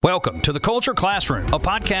Welcome to the Culture Classroom, a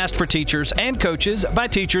podcast for teachers and coaches by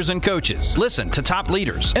teachers and coaches. Listen to top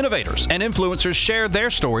leaders, innovators, and influencers share their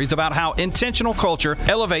stories about how intentional culture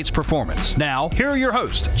elevates performance. Now, here are your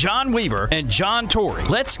hosts, John Weaver and John Torrey.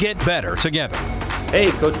 Let's get better together. Hey,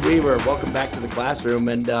 Coach Weaver, welcome back to the classroom.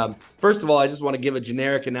 And first of all, I just want to give a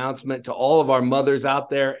generic announcement to all of our mothers out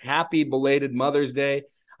there. Happy belated Mother's Day.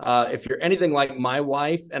 If you're anything like my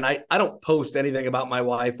wife, and I don't post anything about my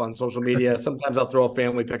wife on social media. Sometimes I'll throw a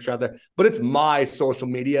family picture out there, but it's my social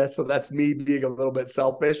media. So that's me being a little bit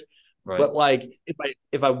selfish. Right. But like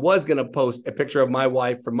if I was going to post a picture of my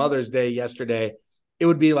wife for Mother's Day yesterday, it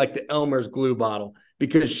would be like the Elmer's glue bottle,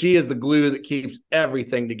 because she is the glue that keeps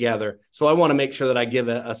everything together. So I want to make sure that I give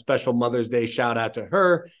a special Mother's Day shout out to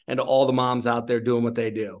her and to all the moms out there doing what they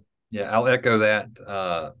do. Yeah, I'll echo that.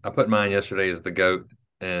 I put mine yesterday as the GOAT.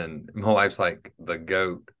 And my wife's like, the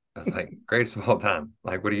GOAT. I was like, greatest of all time.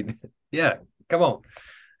 Like, what do you, yeah, come on.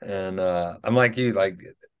 And I'm like you, like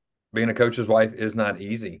being a coach's wife is not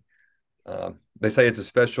easy. They say it's a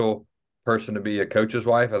special person to be a coach's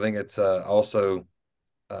wife. I think it's also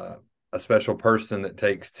a special person that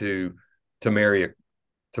takes to marry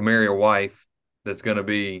a wife that's going to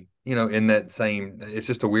be, in that same, it's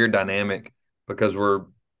just a weird dynamic because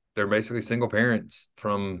they're basically single parents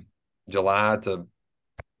from July to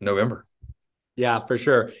November. Yeah, for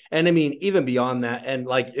sure. And I mean, even beyond that, and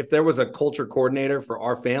like if there was a culture coordinator for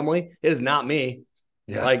our family, it is not me.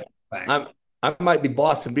 Yeah, like I might be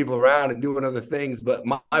bossing people around and doing other things, but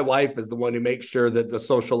my wife is the one who makes sure that the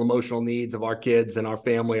social emotional needs of our kids and our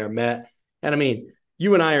family are met. And I mean,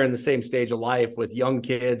 you and I are in the same stage of life with young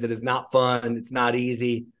kids. It is not fun. It's not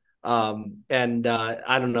easy. I don't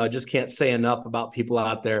know. I just can't say enough about people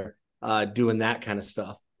out there doing that kind of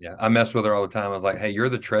stuff. Yeah, I mess with her all the time. I was like, hey, you're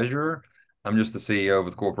the treasurer. I'm just the CEO of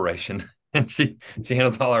the corporation. And she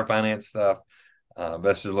handles all our finance stuff.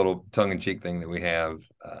 That's just a little tongue-in-cheek thing that we have.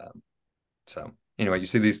 So anyway, you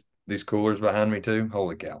see these coolers behind me too?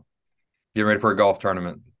 Holy cow. Get ready for a golf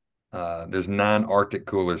tournament. There's 9 Arctic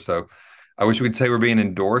coolers. So I wish we could say we're being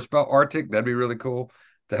endorsed by Arctic. That'd be really cool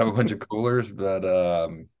to have a bunch of coolers. But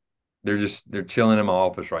they're chilling in my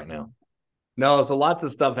office right now. No, so lots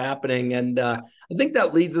of stuff happening. And I think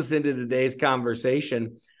that leads us into today's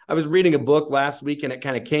conversation. I was reading a book last week and it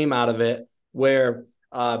kind of came out of it where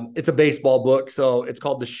it's a baseball book. So it's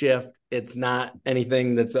called The Shift. It's not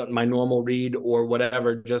anything that's my normal read or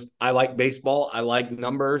whatever. Just I like baseball. I like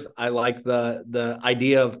numbers. I like the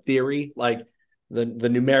idea of theory, like the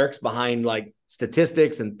numerics behind like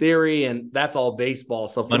statistics and theory. And that's all baseball.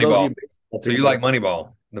 So for those of you baseball people, so you like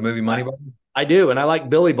Moneyball, the movie Moneyball? I do. And I like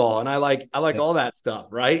Billy Ball and I like all that stuff.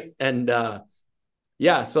 Right. And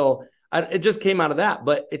so it just came out of that,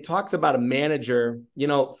 but it talks about a manager,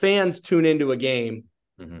 fans tune into a game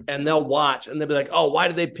and they'll watch and they'll be like, oh, why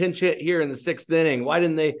did they pinch hit here in the 6th inning? Why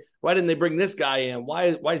didn't they bring this guy in?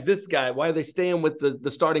 Why is this guy? Why are they staying with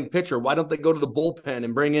the starting pitcher? Why don't they go to the bullpen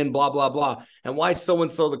and bring in blah, blah, blah? And why is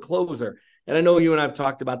so-and-so the closer? And I know you and I've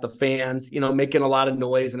talked about the fans, making a lot of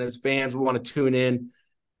noise, and as fans, we want to tune in.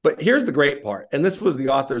 But here's the great part, and this was the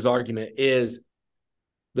author's argument, is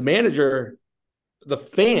the manager, the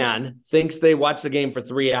fan thinks they watch the game for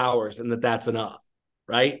 3 hours and that's enough,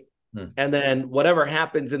 right? And then whatever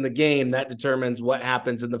happens in the game, that determines what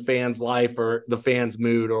happens in the fan's life or the fan's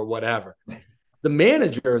mood or whatever. The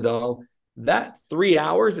manager, though, that 3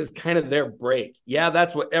 hours is kind of their break. Yeah,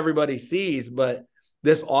 that's what everybody sees, but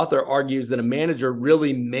this author argues that a manager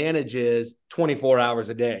really manages 24 hours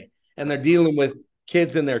a day, and they're dealing with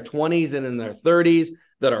kids in their 20s and in their 30s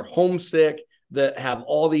that are homesick, that have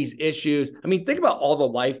all these issues. I mean, think about all the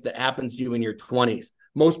life that happens to you in your 20s.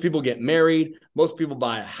 Most people get married. Most people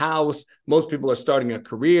buy a house. Most people are starting a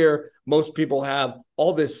career. Most people have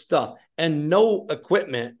all this stuff and no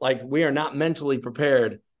equipment. Like, we are not mentally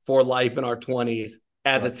prepared for life in our 20s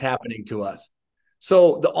as it's happening to us.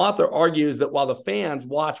 So the author argues that while the fans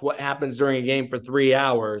watch what happens during a game for 3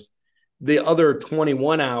 hours, the other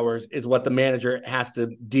 21 hours is what the manager has to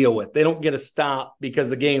deal with. They don't get a stop because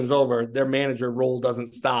the game's over. Their manager role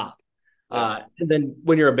doesn't stop. And then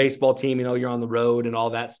when you're a baseball team, you're on the road and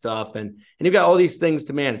all that stuff. And you've got all these things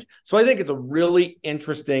to manage. So I think it's a really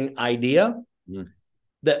interesting idea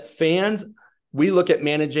that fans, we look at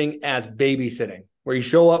managing as babysitting, where you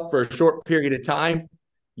show up for a short period of time,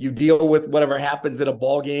 you deal with whatever happens in a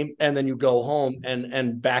ball game, and then you go home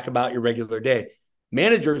and back about your regular day.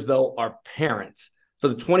 Managers, though, are parents. For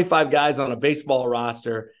the 25 guys on a baseball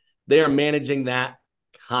roster, they are managing that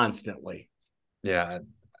constantly. Yeah,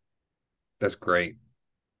 that's great.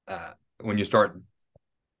 When you start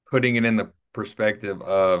putting it in the perspective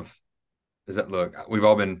of, look, we've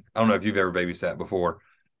all been, I don't know if you've ever babysat before,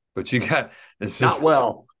 but you got it's Not just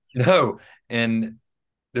well. no, and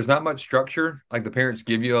there's not much structure. Like the parents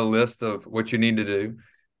give you a list of what you need to do,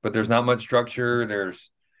 but there's not much structure. There's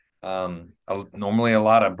normally a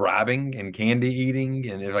lot of bribing and candy eating,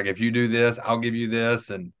 and if you do this, I'll give you this,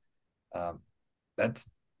 and um, that's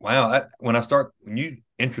wow. When you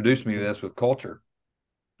introduce me to this with culture,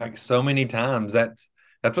 like so many times, that's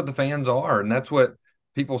what the fans are, and that's what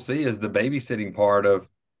people see as the babysitting part of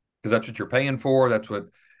because that's what you're paying for. That's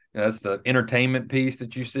the entertainment piece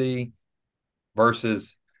that you see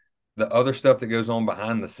versus the other stuff that goes on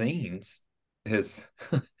behind the scenes is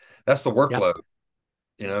that's the Yep. workload.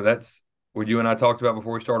 That's what you and I talked about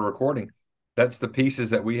before we started recording. That's the pieces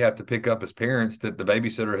that we have to pick up as parents that the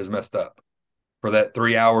babysitter has messed up. For that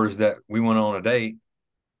 3 hours that we went on a date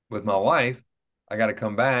with my wife, I got to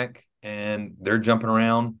come back and they're jumping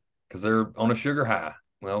around because they're on a sugar high.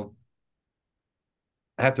 Well,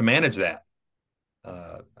 I have to manage that.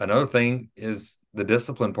 Another thing is the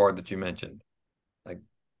discipline part that you mentioned. Like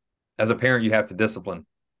as a parent, you have to discipline.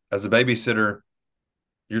 As a babysitter,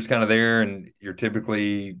 you're just kind of there and you're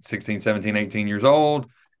typically 16, 17, 18 years old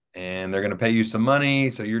and they're going to pay you some money.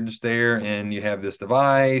 So you're just there and you have this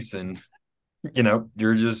device and,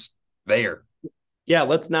 you're just there. Yeah,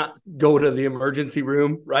 let's not go to the emergency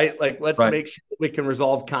room, right? Like, let's Right. make sure that we can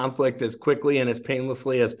resolve conflict as quickly and as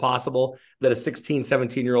painlessly as possible that a 16,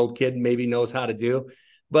 17-year-old kid maybe knows how to do.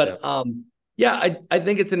 But Yeah. yeah, I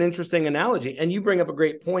think it's an interesting analogy. And you bring up a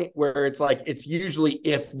great point where it's like, it's usually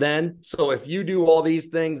if then. So if you do all these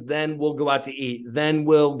things, then we'll go out to eat. Then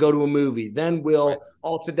we'll go to a movie. Then we'll Right.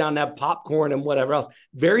 all sit down and have popcorn and whatever else.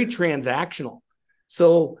 Very transactional.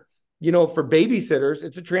 So, for babysitters,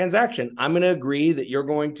 it's a transaction. I'm going to agree that you're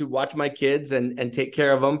going to watch my kids and take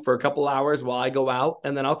care of them for a couple hours while I go out.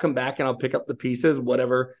 And then I'll come back and I'll pick up the pieces,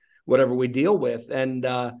 whatever we deal with. And,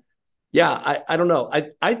 yeah, I don't know.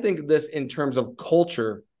 I think of this in terms of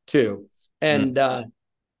culture too. And,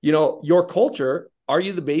 your culture, are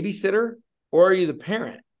you the babysitter or are you the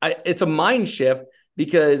parent? It's a mind shift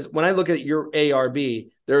because when I look at your ARB,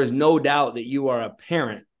 there is no doubt that you are a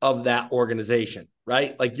parent of that organization,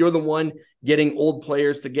 right? Like you're the one getting old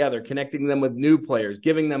players together, connecting them with new players,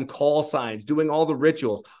 giving them call signs, doing all the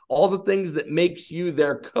rituals, all the things that makes you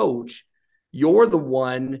their coach. You're the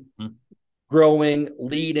one growing,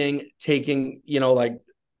 leading, taking,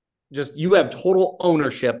 just you have total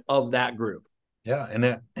ownership of that group. Yeah. And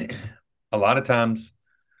that a lot of times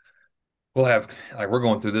we'll have like we're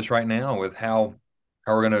going through this right now with how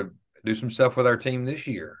we're going to do some stuff with our team this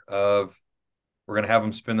year of we're going to have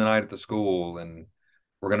them spend the night at the school and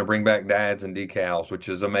we're going to bring back dads and decals, which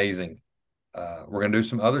is amazing. We're going to do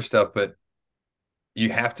some other stuff, but you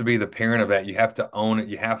have to be the parent of that. You have to own it.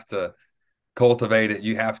 You have to cultivate it.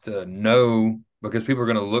 You have to know because people are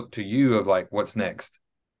going to look to you of like, what's next?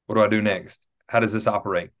 What do I do next? How does this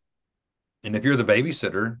operate? And if you're the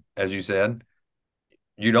babysitter, as you said,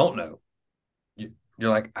 you don't know. You're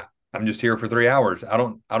like, I'm just here for 3 hours. I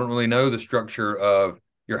don't really know the structure of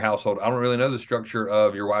your household. I don't really know the structure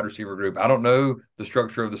of your wide receiver group. I don't know the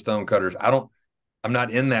structure of the stone cutters. I'm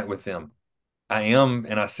not in that with them. I am,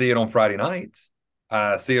 and I see it on Friday nights.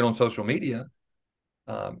 I see it on social media.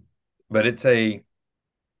 But it's a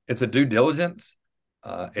due diligence.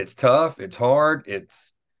 It's tough. It's hard.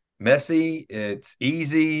 It's messy. It's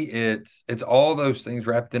easy. It's all those things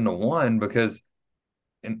wrapped into one because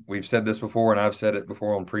and we've said this before, and I've said it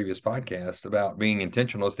before on previous podcasts about being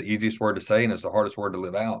intentional. It's the easiest word to say, and it's the hardest word to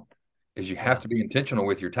live out. Is you have to be intentional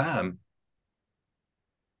with your time.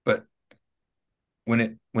 But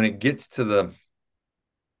when it gets to the,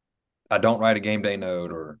 I don't write a game day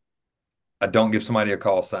note, or I don't give somebody a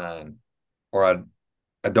call sign, or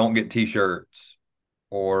I don't get T-shirts,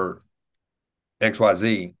 or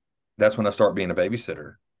XYZ. That's when I start being a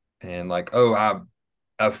babysitter, and like, oh,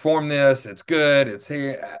 I've formed this. It's good. It's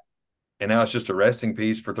here. And now it's just a resting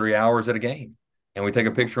piece for 3 hours at a game. And we take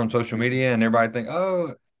a picture on social media and everybody think,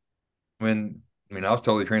 oh, I was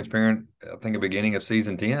totally transparent. I think at the beginning of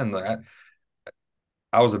season 10, like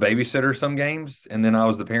I was a babysitter some games and then I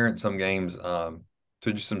was the parent some games. To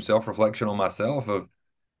just some self-reflection on myself of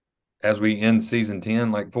as we end season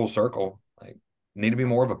 10, like full circle, like need to be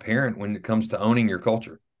more of a parent when it comes to owning your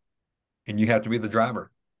culture. And you have to be the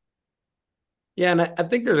driver. Yeah, and I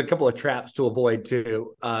think there's a couple of traps to avoid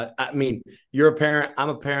too. You're a parent, I'm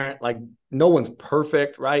a parent. Like, no one's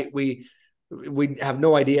perfect, right? We have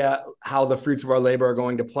no idea how the fruits of our labor are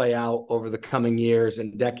going to play out over the coming years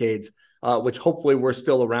and decades, which hopefully we're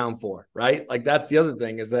still around for, right? Like that's the other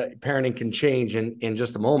thing is that parenting can change in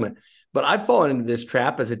just a moment. But I've fallen into this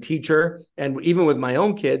trap as a teacher, and even with my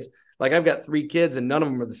own kids. Like I've got 3 kids, and none of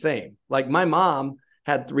them are the same. Like my mom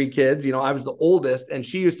had 3 kids. You know, I was the oldest, and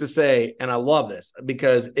she used to say, and I love this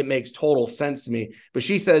because it makes total sense to me, but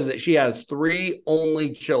she says that she has 3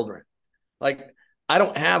 only children. Like, I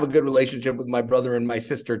don't have a good relationship with my brother and my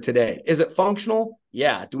sister today. Is it functional?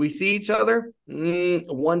 Yeah. Do we see each other?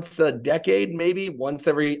 Once a decade, maybe once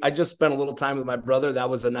every, I just spent a little time with my brother. That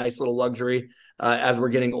was a nice little luxury as we're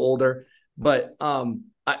getting older. But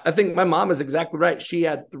I think my mom is exactly right. She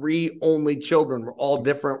had 3 only children. We're all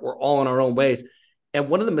different. We're all in our own ways. And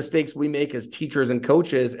one of the mistakes we make as teachers and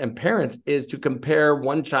coaches and parents is to compare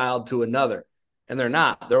one child to another. And they're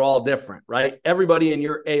not. They're all different, right? Everybody in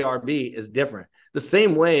your ARB is different. The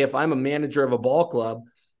same way, if I'm a manager of a ball club,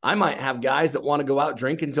 I might have guys that want to go out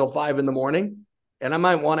drink until 5 a.m. And I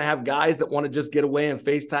might want to have guys that want to just get away and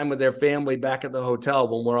FaceTime with their family back at the hotel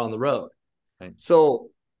when we're on the road. Right. So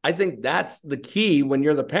I think that's the key when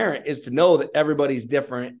you're the parent, is to know that everybody's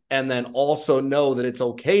different, and then also know that it's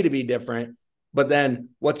okay to be different. But then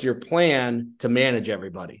what's your plan to manage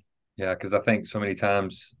everybody? Yeah, because I think so many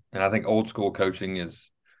times, and I think old school coaching is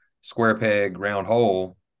square peg, round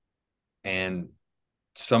hole. And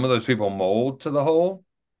some of those people mold to the hole,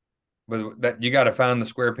 but that you got to find the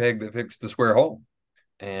square peg that fits the square hole.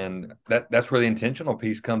 And that's where the intentional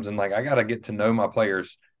piece comes in. Like, I got to get to know my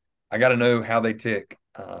players. I got to know how they tick.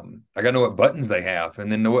 I got to know what buttons they have,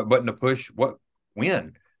 and then know what button to push,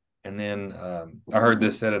 when. And then I heard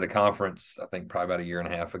this said at a conference, I think probably about a year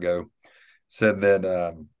and a half ago, said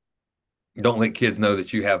that don't let kids know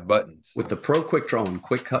that you have buttons. With the Pro Quick Draw and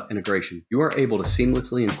Quick Cut integration, you are able to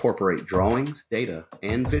seamlessly incorporate drawings, data,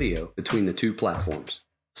 and video between the 2 platforms.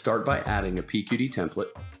 Start by adding a PQD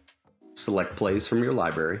template, select plays from your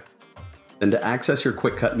library, then to access your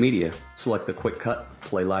Quick Cut media, select the Quick Cut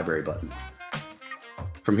Play Library button.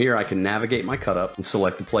 From here, I can navigate my cut up and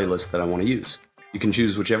select the playlist that I want to use. You can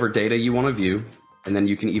choose whichever data you want to view, and then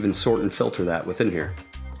you can even sort and filter that within here.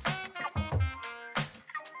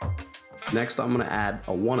 Next, I'm going to add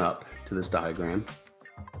a 1-up to this diagram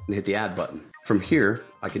and hit the add button. From here,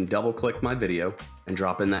 I can double click my video and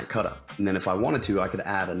drop in that cut up. And then if I wanted to, I could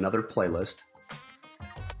add another playlist,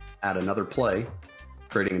 add another play,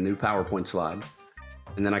 creating a new PowerPoint slide,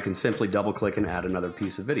 and then I can simply double click and add another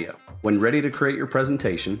piece of video. When ready to create your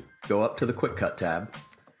presentation, go up to the Quick Cut tab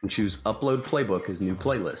and choose Upload Playbook as New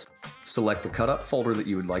Playlist. Select the cut up folder that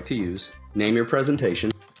you would like to use, name your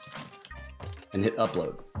presentation, and hit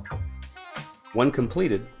Upload. When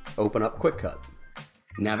completed, open up Quick Cut.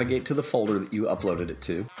 Navigate to the folder that you uploaded it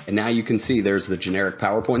to, and now you can see there's the generic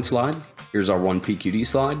PowerPoint slide, here's our one PQD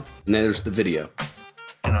slide, and there's the video.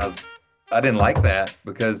 And I didn't like that,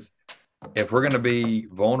 because if we're going to be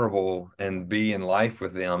vulnerable and be in life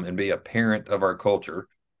with them and be a parent of our culture,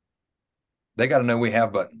 they got to know we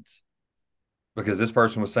have buttons. Because this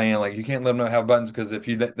person was saying, like, you can't let them know have buttons, because if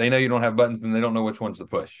they know you don't have buttons, then they don't know which ones to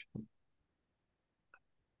push.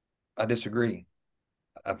 I disagree.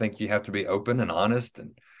 I think you have to be open and honest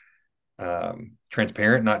and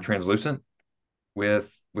transparent, not translucent, with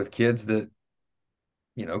kids that,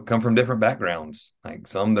 you know, come from different backgrounds. Like,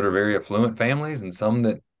 some that are very affluent families and some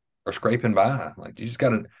that are scraping by. Like, you just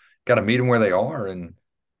gotta meet them where they are and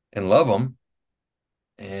love them.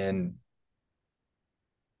 And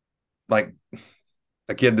like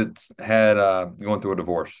a kid that's had going through a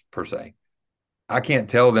divorce per se, I can't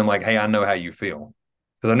tell them like, hey, I know how you feel,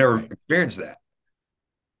 because I never experienced that.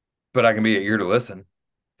 But I can be an ear to listen,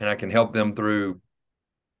 and I can help them through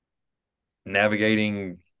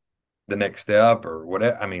navigating the next step or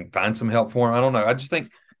whatever. I mean, find some help for them. I don't know. I just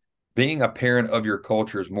think being a parent of your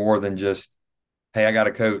culture is more than just, hey, I got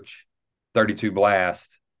to coach 32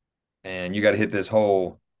 blast and you got to hit this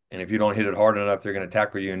hole. And if you don't hit it hard enough, they're going to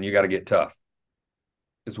tackle you and you got to get tough.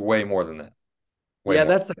 It's way more than that. Yeah,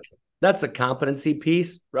 that's a competency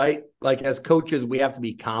piece, right? Like, as coaches, we have to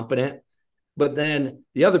be competent. But then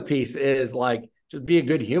the other piece is like, just be a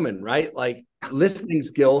good human, right? Like, listening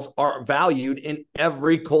skills are valued in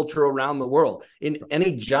every culture around the world. In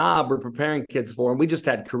any job we're preparing kids for, and we just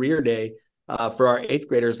had career day for our 8th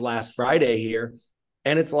graders last Friday here.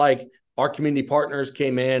 And it's like, our community partners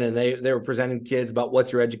came in and they were presenting kids about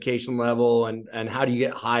what's your education level and how do you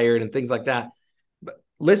get hired and things like that. But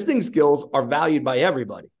listening skills are valued by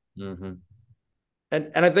everybody. Mm-hmm.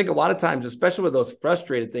 And I think a lot of times, especially with those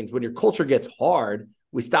frustrated things, when your culture gets hard,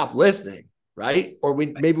 we stop listening, right? Or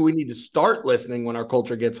maybe we need to start listening when our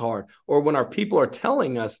culture gets hard, or when our people are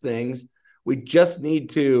telling us things. We just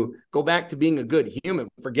need to go back to being a good human.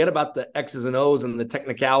 Forget about the X's and O's and the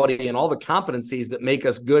technicality and all the competencies that make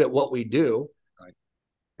us good at what we do. Right.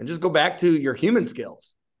 And just go back to your human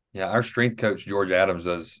skills. Yeah, our strength coach, George Adams,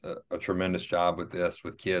 does a tremendous job with this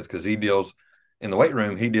with kids, because he deals in the weight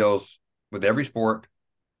room. He deals with every sport,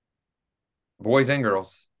 boys and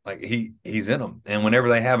girls, like he's in them. And whenever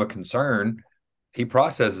they have a concern, he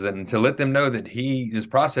processes it. And to let them know that he is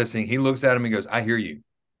processing, he looks at them and goes, I hear you.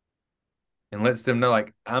 And lets them know,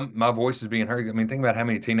 like, my voice is being heard. I mean, think about how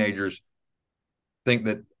many teenagers think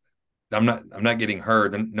that I'm not getting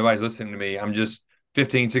heard and nobody's listening to me. I'm just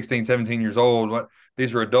 15, 16, 17 years old.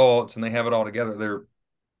 These are adults and they have it all together.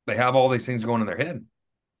 They have all these things going in their head.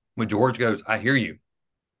 When George goes, I hear you.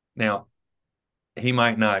 Now, he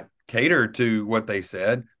might not cater to what they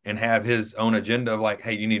said and have his own agenda of like,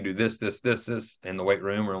 hey, you need to do this in the weight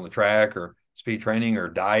room or on the track or speed training or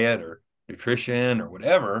diet or nutrition or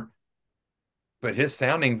whatever. But his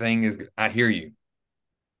sounding thing is, I hear you.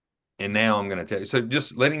 And now I'm going to tell you. So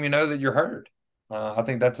just letting me know that you're heard. I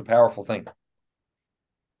think that's a powerful thing.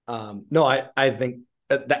 No, I think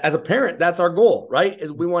that as a parent, that's our goal, right?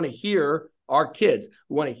 Is we want to hear our kids.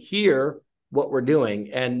 We want to hear what we're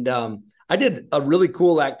doing. And I did a really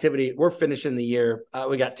cool activity. We're finishing the year.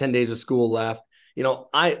 We got 10 days of school left. You know,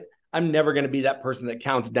 I'm never going to be that person that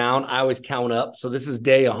counts down. I always count up. So this is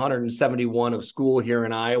day 171 of school here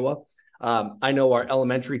in Iowa. I know our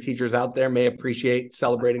elementary teachers out there may appreciate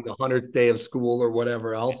celebrating the 100th day of school or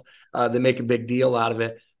whatever else. They make a big deal out of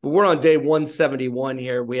it. But we're on day 171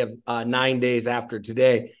 here. We have 9 days after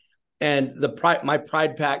today. And my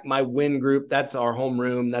Pride Pack, my win group, that's our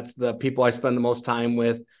homeroom. That's the people I spend the most time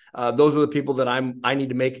with. Those are the people that I need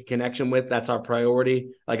to make a connection with. That's our priority.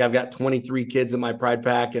 Like I've got 23 kids in my Pride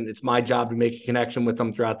Pack, and it's my job to make a connection with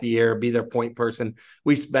them throughout the year, be their point person.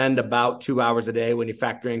 We spend about 2 hours a day when you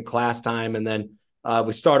factor in class time. And then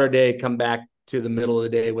we start our day, come back to the middle of the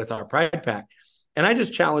day with our Pride Pack. And I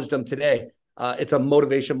just challenged them today. It's a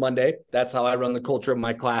Motivation Monday. That's how I run the culture of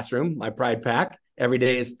my classroom, my Pride Pack. Every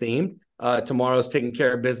day is themed. Tomorrow's Taking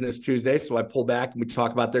Care of Business Tuesday. So I pull back and we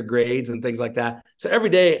talk about their grades and things like that. So every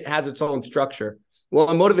day has its own structure. Well,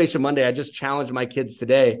 on Motivation Monday, I just challenged my kids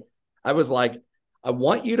today. I was like, I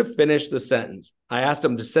want you to finish the sentence. I asked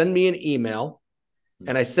them to send me an email.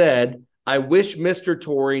 And I said, I wish Mr.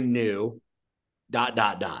 Torrey knew ...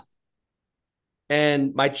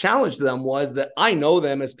 And my challenge to them was that I know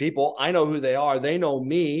them as people. I know who they are. They know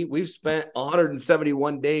me. We've spent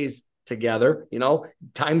 171 days together,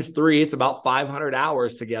 times 3, it's about 500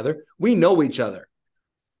 hours together. We know each other.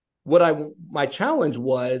 My challenge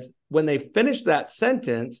was when they finished that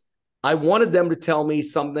sentence, I wanted them to tell me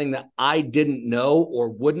something that I didn't know or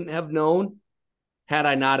wouldn't have known had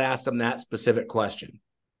I not asked them that specific question.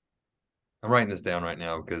 I'm writing this down right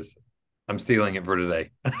now because I'm stealing it for today.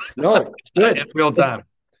 No, it's good. It's real time.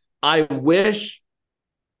 I wish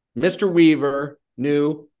Mr. Weaver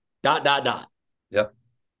knew ... Yep.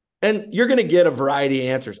 And you're going to get a variety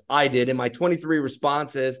of answers. I did in my 23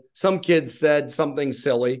 responses. Some kids said something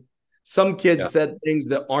silly. Some kids said things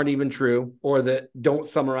that aren't even true or that don't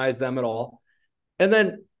summarize them at all. And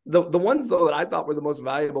then the ones, though, that I thought were the most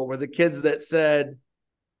valuable were the kids that said,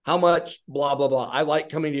 how much blah, blah, blah. I like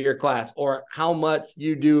coming to your class, or how much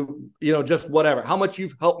you do, just whatever, how much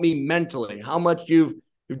you've helped me mentally, how much you've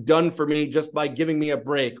done for me just by giving me a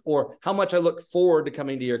break, or how much I look forward to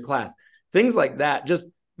coming to your class. Things like that. Just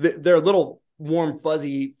they're little warm,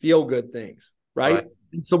 fuzzy, feel good things. Right.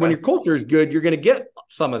 So when your culture is good, you're going to get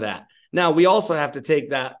some of that. Now we also have to take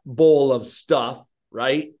that bowl of stuff,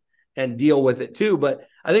 right, and deal with it too. But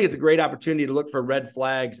I think it's a great opportunity to look for red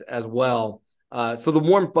flags as well. So the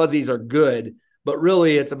warm fuzzies are good, but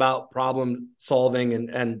really it's about problem solving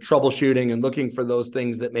and troubleshooting and looking for those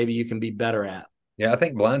things that maybe you can be better at. Yeah, I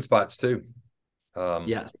think blind spots too.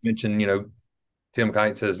 Yes. You mentioned, Tim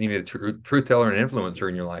Kite says you need a truth teller and influencer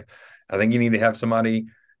in your life. I think you need to have somebody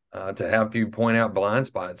to help you point out blind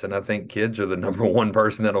spots. And I think kids are the number one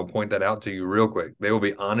person that'll point that out to you real quick. They will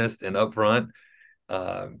be honest and upfront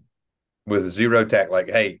with zero tact. Like,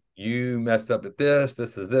 hey, you messed up at this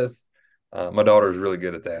is this. My daughter is really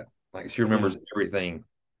good at that. Like, she remembers everything.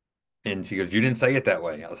 And she goes, you didn't say it that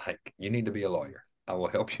way. I was like, you need to be a lawyer. I will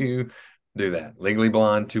help you do that. Legally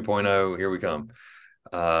Blonde 2.0. Here we come.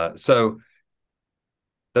 So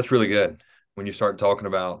that's really good when you start talking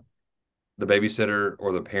about the babysitter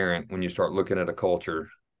or the parent, when you start looking at a culture.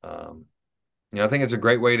 I think it's a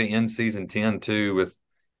great way to end season 10 too,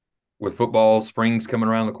 with football. Spring's coming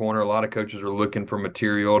around the corner. A lot of coaches are looking for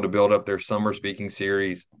material to build up their summer speaking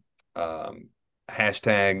series,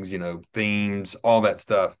 hashtags, themes, all that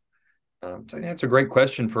stuff. So that's a great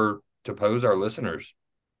question to pose our listeners.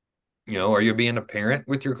 Are you being a parent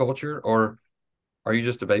with your culture, or are you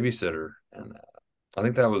just a babysitter? And I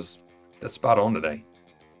think that's spot on today.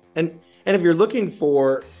 And if you're looking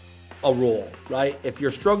for a role, right? If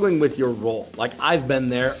you're struggling with your role, like I've been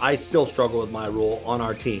there, I still struggle with my role on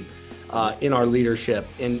our team. in our leadership,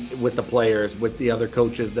 with the players, with the other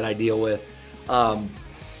coaches that I deal with. I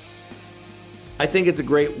think it's a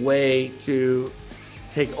great way to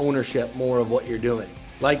take ownership more of what you're doing.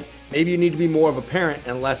 Like, maybe you need to be more of a parent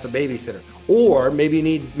and less a babysitter. Or maybe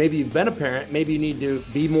you've been a parent, maybe you need to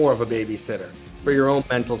be more of a babysitter for your own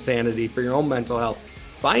mental sanity, for your own mental health.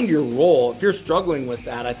 Find your role. If you're struggling with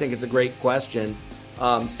that, I think it's a great question.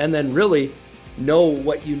 And then really know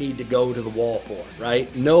what you need to go to the wall for,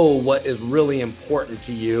 right? Know what is really important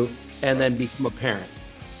to you, and then become a parent.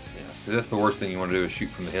 Yeah, 'cause that's the worst thing you want to do is shoot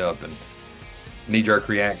from the hip and knee-jerk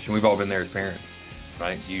reaction. We've all been there as parents,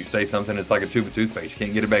 right? You say something, it's like a tube of toothpaste. You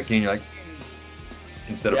can't get it back in. You're like,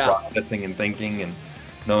 instead of processing and thinking and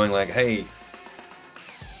knowing like, hey,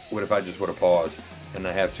 what if I just would have paused and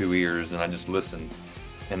I have 2 ears and I just listened?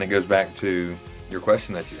 And it goes back to your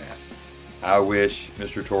question that you asked. I wish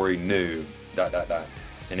Mr. Torrey knew ...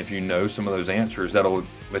 And if you know some of those answers, that'll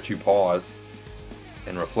let you pause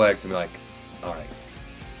and reflect and be like, all right,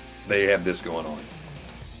 they have this going on.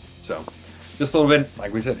 So just a little bit,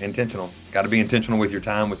 like we said, intentional. Got to be intentional with your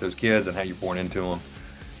time with those kids and how you're pouring into them.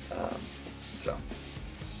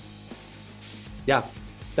 Yeah,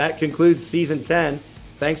 that concludes season 10.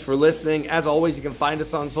 Thanks for listening. As always, you can find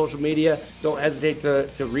us on social media. Don't hesitate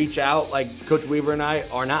to reach out. Like Coach Weaver and I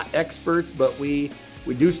are not experts, but we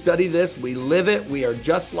do study this. We live it. We are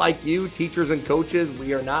just like you, teachers and coaches.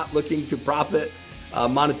 We are not looking to profit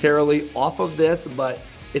monetarily off of this, but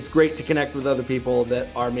it's great to connect with other people that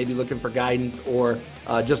are maybe looking for guidance or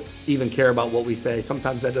just even care about what we say.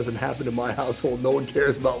 Sometimes that doesn't happen in my household. No one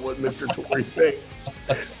cares about what Mr. Torrey thinks,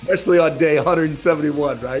 especially on day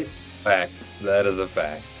 171, right? Fact. That is a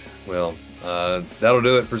fact. Well, that'll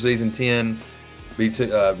do it for season 10.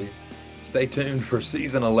 Stay tuned for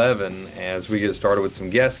season 11 as we get started with some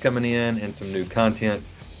guests coming in and some new content.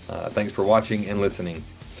 Thanks for watching and listening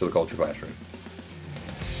to the Culture Classroom.